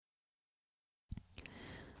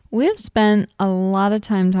We have spent a lot of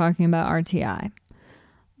time talking about RTI,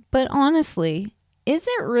 but honestly, is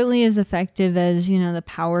it really as effective as, the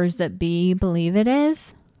powers that be believe it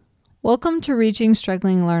is? Welcome to Reaching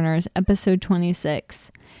Struggling Learners, episode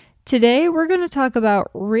 26. Today, we're going to talk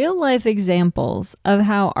about real-life examples of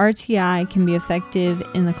how RTI can be effective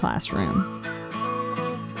in the classroom.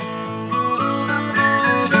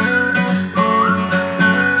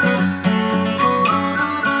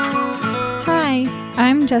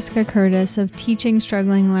 I'm Jessica Curtis of Teaching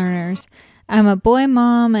Struggling Learners. I'm a boy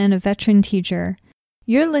mom and a veteran teacher.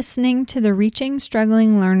 You're listening to the Reaching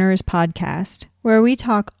Struggling Learners podcast, where we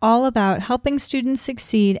talk all about helping students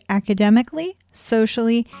succeed academically,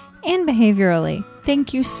 socially, and behaviorally.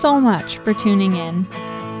 Thank you so much for tuning in.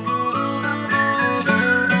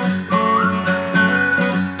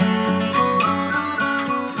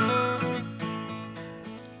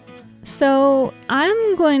 So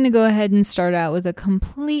I'm going to go ahead and start out with a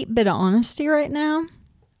complete bit of honesty right now.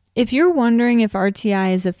 If you're wondering if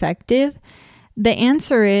RTI is effective, the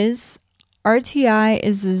answer is RTI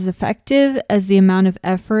is as effective as the amount of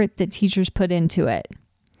effort that teachers put into it.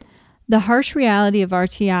 The harsh reality of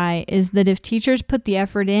RTI is that if teachers put the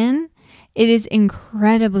effort in, it is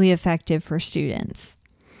incredibly effective for students.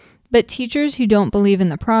 But teachers who don't believe in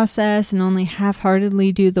the process and only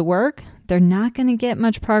half-heartedly do the work, they're not going to get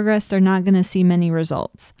much progress. They're not going to see many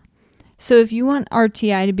results. So if you want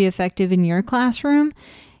RTI to be effective in your classroom,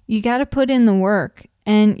 you got to put in the work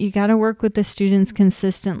and you got to work with the students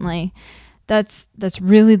consistently. That's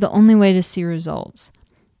really the only way to see results.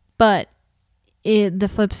 But the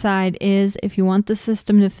flip side is if you want the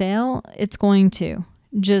system to fail, it's going to,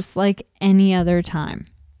 just like any other time.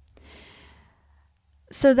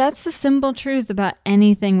 So that's the simple truth about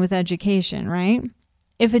anything with education, right?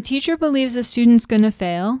 If a teacher believes a student's going to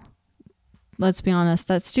fail, let's be honest,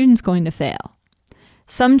 that student's going to fail.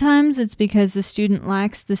 Sometimes it's because the student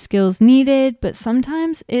lacks the skills needed, but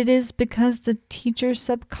sometimes it is because the teacher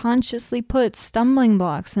subconsciously puts stumbling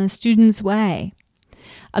blocks in a student's way.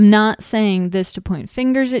 I'm not saying this to point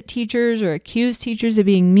fingers at teachers or accuse teachers of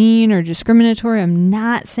being mean or discriminatory. I'm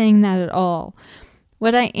not saying that at all.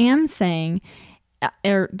 What I am saying,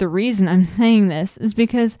 or the reason I'm saying this, is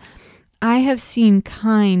because I have seen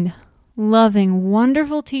kind, loving,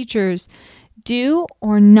 wonderful teachers do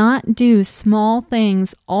or not do small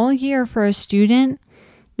things all year for a student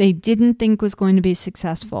they didn't think was going to be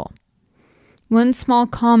successful. One small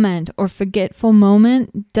comment or forgetful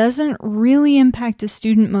moment doesn't really impact a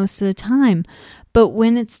student most of the time, but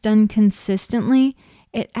when it's done consistently,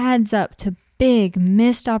 it adds up to big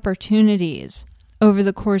missed opportunities over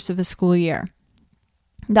the course of a school year.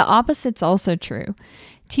 The opposite's also true.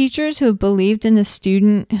 Teachers who have believed in a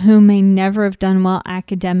student who may never have done well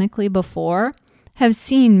academically before have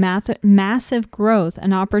seen massive growth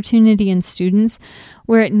and opportunity in students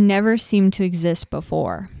where it never seemed to exist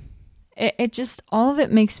before. It just, all of it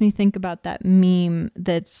makes me think about that meme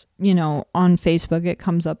that's, on Facebook. It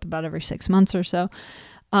comes up about every 6 months or so,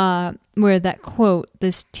 where that quote,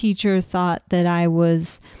 this teacher thought that I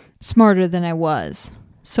was smarter than I was,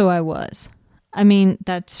 so I was. I mean,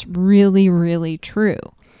 that's really, really true.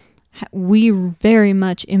 We very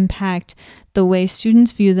much impact the way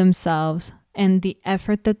students view themselves and the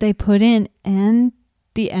effort that they put in and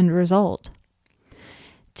the end result.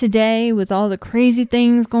 Today, with all the crazy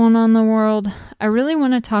things going on in the world, I really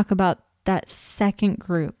want to talk about that second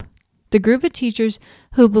group. The group of teachers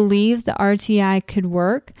who believe the RTI could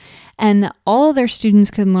work and that all their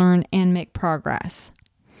students could learn and make progress.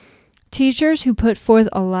 Teachers who put forth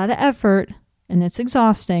a lot of effort, and it's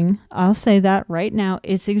exhausting. I'll say that right now.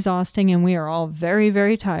 It's exhausting and we are all very,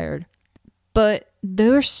 very tired. But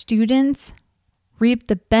their students reap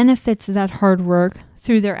the benefits of that hard work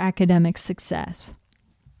through their academic success.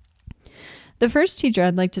 The first teacher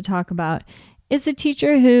I'd like to talk about is a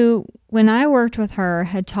teacher who, when I worked with her,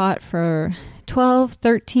 had taught for 12,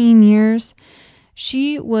 13 years.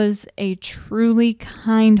 She was a truly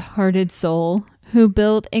kind-hearted soul who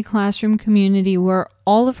built a classroom community where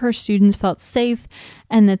all of her students felt safe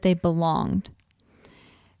and that they belonged.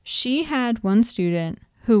 She had one student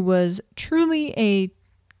who was truly a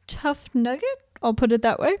tough nugget, I'll put it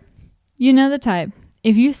that way. You know the type.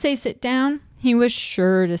 If you say sit down, he was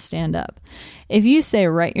sure to stand up. If you say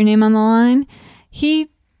write your name on the line, he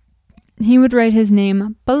would write his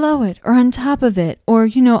name below it or on top of it or,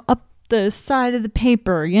 up the side of the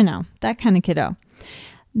paper, that kind of kiddo.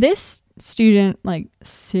 This student,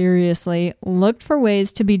 seriously, looked for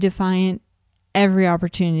ways to be defiant every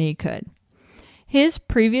opportunity he could. His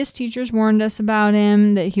previous teachers warned us about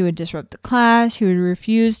him, that he would disrupt the class, he would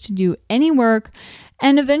refuse to do any work,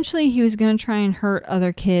 And eventually he was going to try and hurt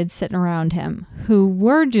other kids sitting around him who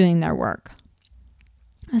were doing their work.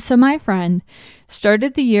 So my friend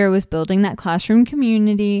started the year with building that classroom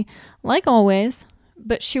community, like always,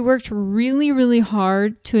 but she worked really, really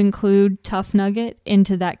hard to include Tough Nugget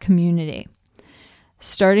into that community.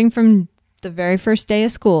 Starting from the very first day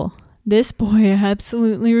of school, this boy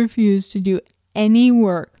absolutely refused to do any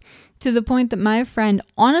work, to the point that my friend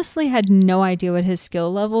honestly had no idea what his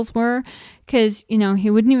skill levels were, because, he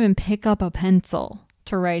wouldn't even pick up a pencil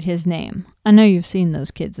to write his name. I know you've seen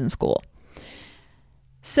those kids in school.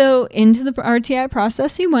 So into the RTI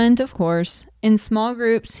process he went, of course. In small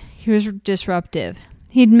groups, he was disruptive.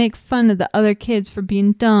 He'd make fun of the other kids for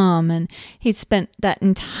being dumb, and he'd spent that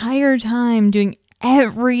entire time doing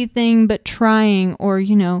everything but trying or,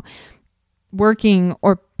 working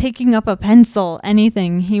or picking up a pencil,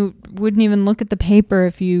 anything. He wouldn't even look at the paper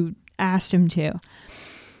if you asked him to.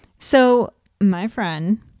 So my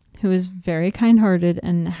friend, who was very kind-hearted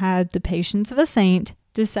and had the patience of a saint,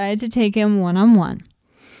 decided to take him one-on-one.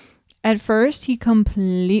 At first, he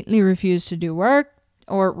completely refused to do work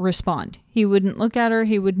or respond. He wouldn't look at her.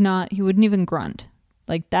 He wouldn't even grunt.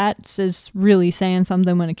 Like, that is really saying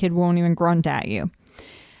something when a kid won't even grunt at you.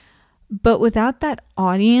 But without that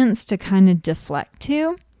audience to kind of deflect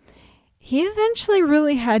to, he eventually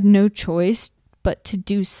really had no choice but to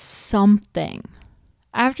do something.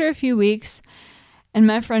 After a few weeks, and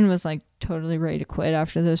my friend was like totally ready to quit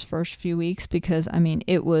after those first few weeks because,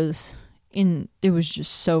 it was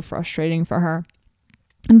just so frustrating for her.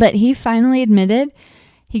 But he finally admitted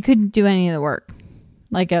he couldn't do any of the work,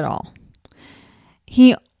 like at all.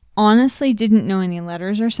 He honestly didn't know any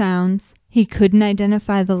letters or sounds. He couldn't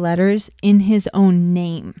identify the letters in his own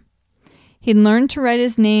name. He'd learned to write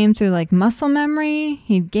his name through muscle memory.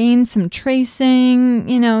 He'd gained some tracing,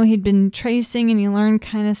 he'd been tracing and he learned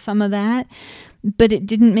kind of some of that, but it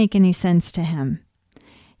didn't make any sense to him.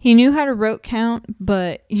 He knew how to rote count,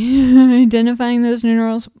 but identifying those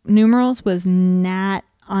numerals was not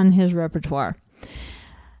on his repertoire.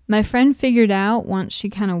 My friend figured out, once she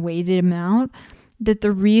kind of waited him out, that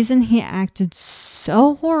the reason he acted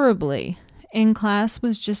so horribly in class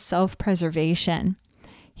was just self-preservation.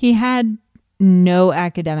 He had no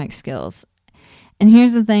academic skills. And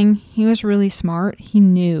here's the thing, he was really smart. He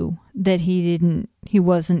knew that he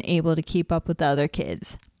wasn't able to keep up with the other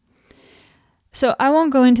kids. So I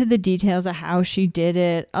won't go into the details of how she did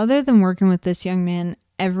it, other than working with this young man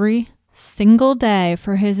every single day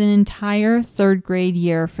for his entire third grade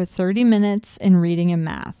year for 30 minutes in reading and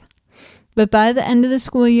math. But by the end of the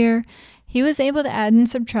school year, he was able to add and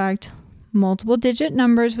subtract multiple digit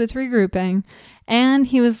numbers with regrouping, and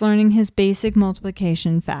he was learning his basic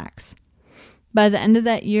multiplication facts. By the end of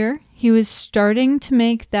that year, he was starting to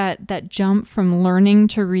make that jump from learning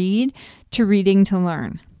to read to reading to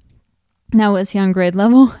learn. Now, was he on grade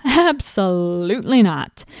level? Absolutely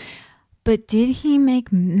not. But did he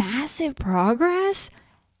make massive progress?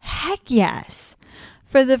 Heck yes.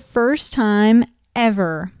 For the first time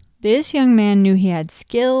ever, this young man knew he had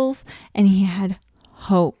skills and he had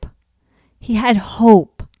hope. He had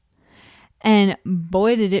hope. And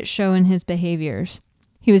boy, did it show in his behaviors.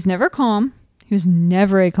 He was never calm. He was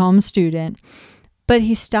never a calm student. But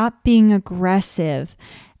he stopped being aggressive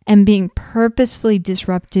and being purposefully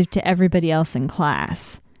disruptive to everybody else in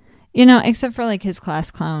class. Except for his class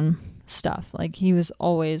clown stuff.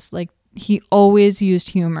 He always used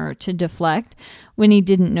humor to deflect when he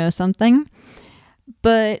didn't know something.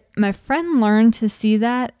 But my friend learned to see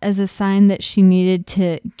that as a sign that she needed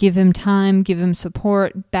to give him time, give him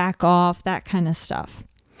support, back off, that kind of stuff.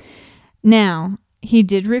 Now, he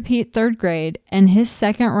did repeat third grade, and his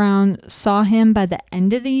second round saw him by the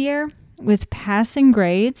end of the year with passing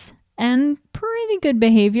grades and pretty good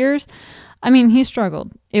behaviors. He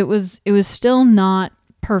struggled. It was still not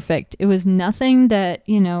perfect. It was nothing that,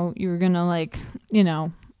 you were going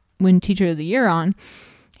to win Teacher of the Year on.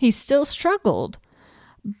 He still struggled,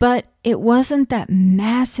 but it wasn't that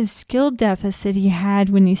massive skill deficit he had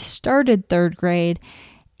when he started third grade,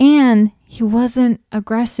 and he wasn't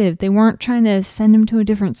aggressive. They weren't trying to send him to a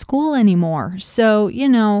different school anymore. So,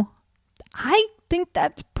 I think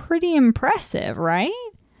that's pretty impressive, right?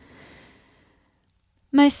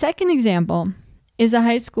 My second example is a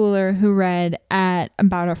high schooler who read at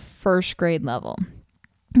about a first grade level.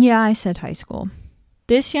 Yeah, I said high school.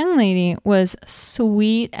 This young lady was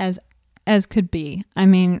sweet as could be.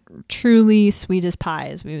 Truly sweet as pie,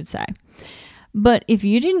 as we would say. But if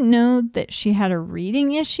you didn't know that she had a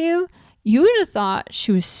reading issue, you would have thought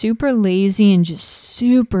she was super lazy and just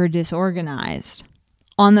super disorganized.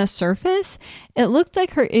 On the surface, it looked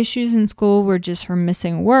like her issues in school were just her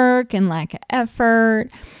missing work and lack of effort.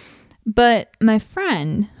 But my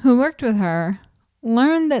friend who worked with her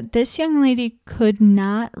learned that this young lady could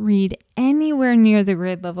not read anywhere near the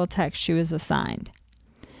grade level text she was assigned.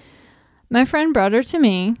 My friend brought her to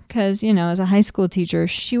me because, as a high school teacher,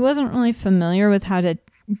 she wasn't really familiar with how to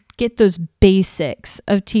get those basics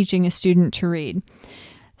of teaching a student to read.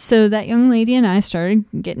 So that young lady and I started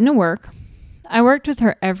getting to work. I worked with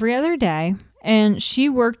her every other day, and she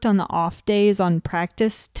worked on the off days on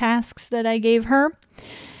practice tasks that I gave her.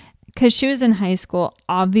 Because she was in high school,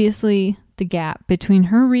 obviously the gap between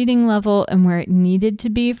her reading level and where it needed to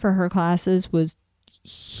be for her classes was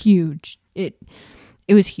huge. It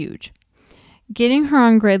was huge. Getting her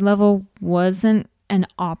on grade level wasn't an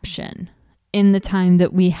option in the time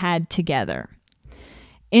that we had together.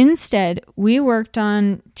 Instead, we worked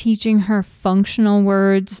on teaching her functional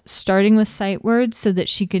words, starting with sight words so that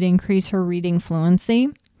she could increase her reading fluency.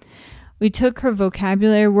 We took her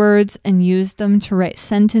vocabulary words and used them to write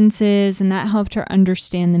sentences, and that helped her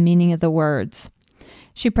understand the meaning of the words.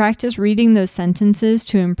 She practiced reading those sentences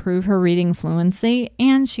to improve her reading fluency,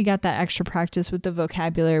 and she got that extra practice with the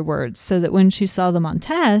vocabulary words so that when she saw them on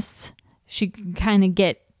tests, she could kind of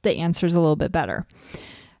get the answers a little bit better.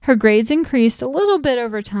 Her grades increased a little bit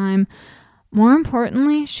over time. More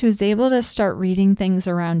importantly, she was able to start reading things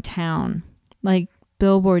around town, like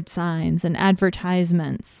billboard signs and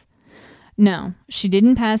advertisements. No, she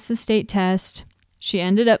didn't pass the state test. She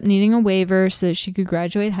ended up needing a waiver so that she could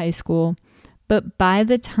graduate high school. But by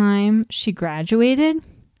the time she graduated,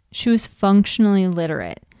 she was functionally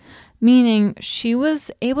literate, meaning she was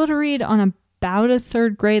able to read on about a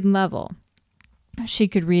third grade level. She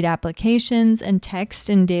could read applications and text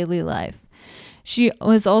in daily life. She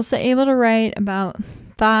was also able to write about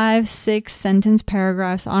 5-6 sentence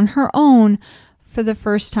paragraphs on her own for the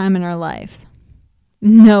first time in her life.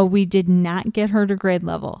 No, we did not get her to grade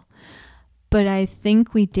level, but I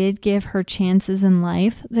think we did give her chances in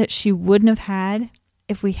life that she wouldn't have had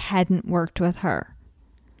if we hadn't worked with her.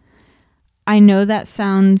 I know that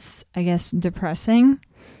sounds, depressing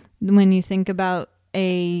when you think about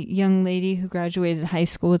a young lady who graduated high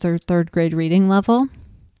school with her third grade reading level,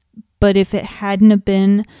 but if it hadn't have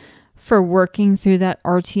been for working through that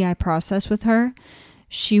RTI process with her,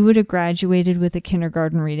 she would have graduated with a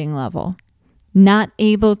kindergarten reading level. Not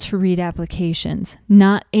able to read applications,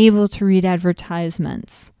 not able to read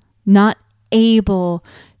advertisements, not able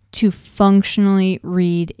to functionally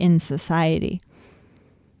read in society.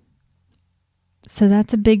 So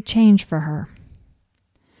that's a big change for her.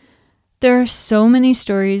 There are so many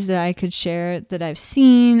stories that I could share that I've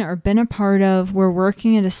seen or been a part of where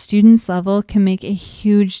working at a student's level can make a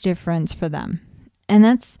huge difference for them. And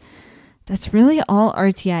that's really all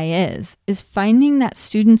RTI is finding that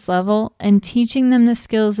student's level and teaching them the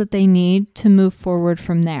skills that they need to move forward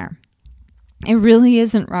from there. It really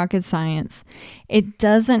isn't rocket science. It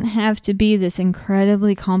doesn't have to be this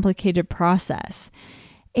incredibly complicated process.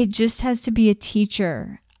 It just has to be a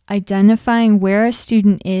teacher identifying where a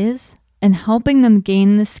student is and helping them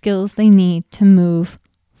gain the skills they need to move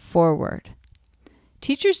forward.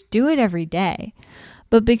 Teachers do it every day.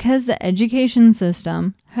 But because the education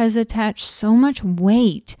system has attached so much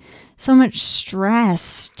weight, so much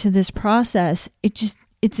stress to this process, it's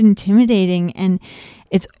intimidating and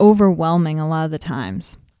it's overwhelming a lot of the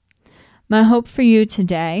times. My hope for you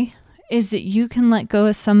today is that you can let go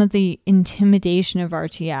of some of the intimidation of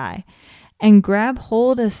RTI and grab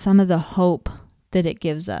hold of some of the hope that it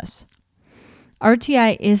gives us.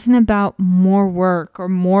 RTI isn't about more work or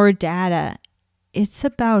more data. It's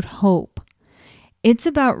about hope. It's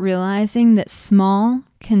about realizing that small,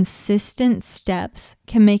 consistent steps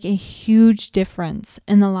can make a huge difference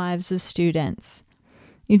in the lives of students.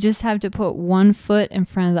 You just have to put one foot in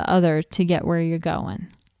front of the other to get where you're going.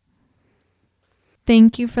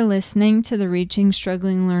 Thank you for listening to the Reaching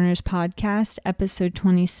Struggling Learners podcast, episode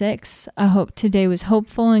 26. I hope today was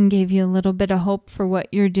hopeful and gave you a little bit of hope for what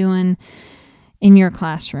you're doing in your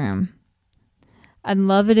classroom. I'd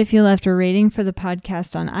love it if you left a rating for the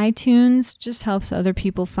podcast on iTunes. Just helps other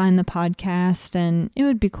people find the podcast, and it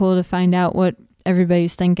would be cool to find out what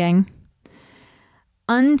everybody's thinking.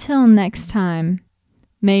 Until next time,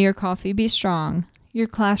 may your coffee be strong, your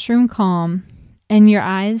classroom calm, and your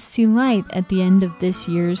eyes see light at the end of this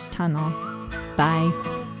year's tunnel.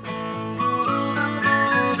 Bye.